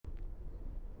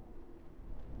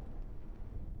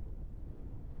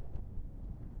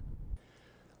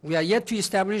We are yet to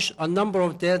establish a number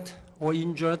of dead or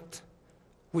injured,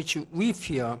 which we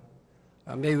fear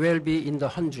may well be in the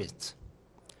hundreds.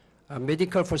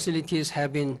 Medical facilities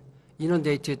have been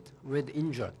inundated with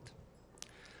injured.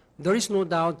 There is no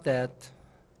doubt that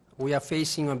we are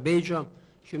facing a major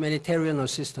humanitarian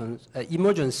assistance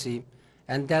emergency,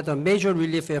 and that a major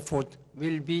relief effort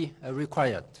will be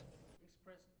required.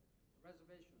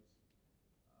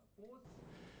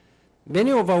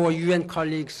 Many of our UN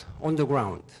colleagues on the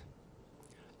ground,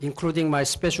 including my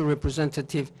special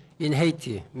representative in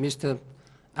Haiti, Mr.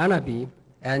 Annabi,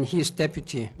 and his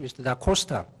deputy, Mr. da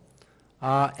Costa,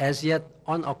 are as yet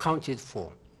unaccounted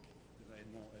for.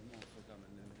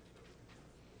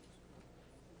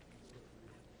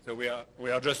 So we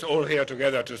are just all here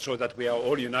together to show that we are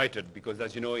all united, because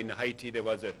as you know, in Haiti there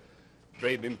was a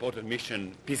very important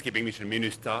mission, peacekeeping mission,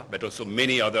 MINUSTAH, but also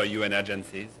many other UN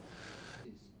agencies.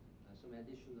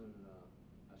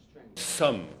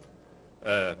 Some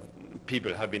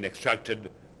people have been extracted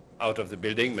out of the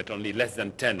building, but only less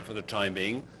than 10 for the time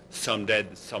being, some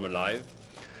dead, some alive.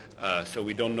 So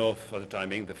we don't know for the time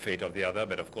being the fate of the other,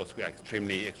 but of course we are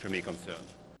extremely, extremely concerned.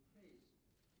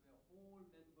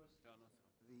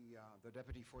 The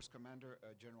Deputy Force Commander,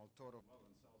 General Toro.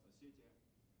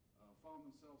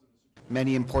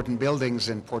 Many important buildings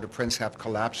in Port-au-Prince have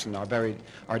collapsed and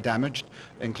are damaged,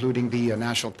 including the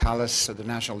National Palace, the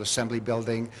National Assembly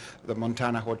Building, the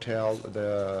Montana Hotel,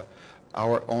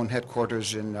 our own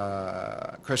headquarters in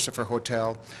Christopher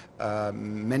Hotel,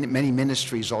 many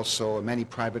ministries also, many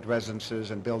private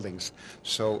residences and buildings.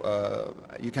 So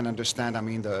you can understand, I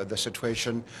mean, the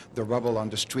situation, the rubble on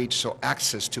the streets, so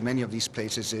access to many of these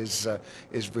places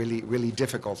is really, really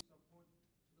difficult.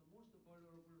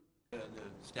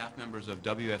 Staff members of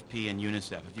WFP and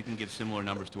UNICEF, if you can give similar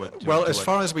numbers to what... Well, as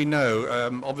far as we know,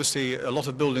 obviously a lot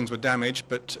of buildings were damaged,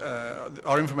 but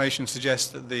our information suggests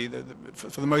that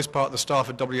for the most part the staff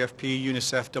at WFP,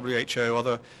 UNICEF, WHO,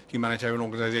 other humanitarian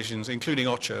organizations, including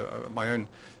OCHA, my own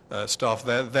staff,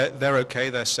 they're okay,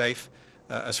 they're safe.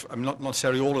 Not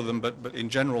necessarily all of them, but in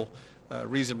general,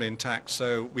 reasonably intact,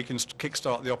 so we can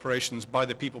kickstart the operations by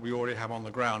the people we already have on the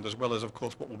ground, as well as, of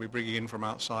course, what we'll be bringing in from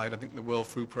outside. I think the World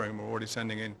Food Programme are already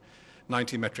sending in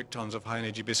 90 metric tons of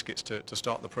high-energy biscuits to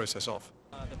start the process off.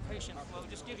 The patient flow,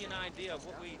 just give you an idea of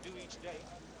what we do each day.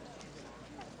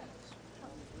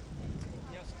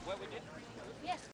 Yes, what we did? Yes.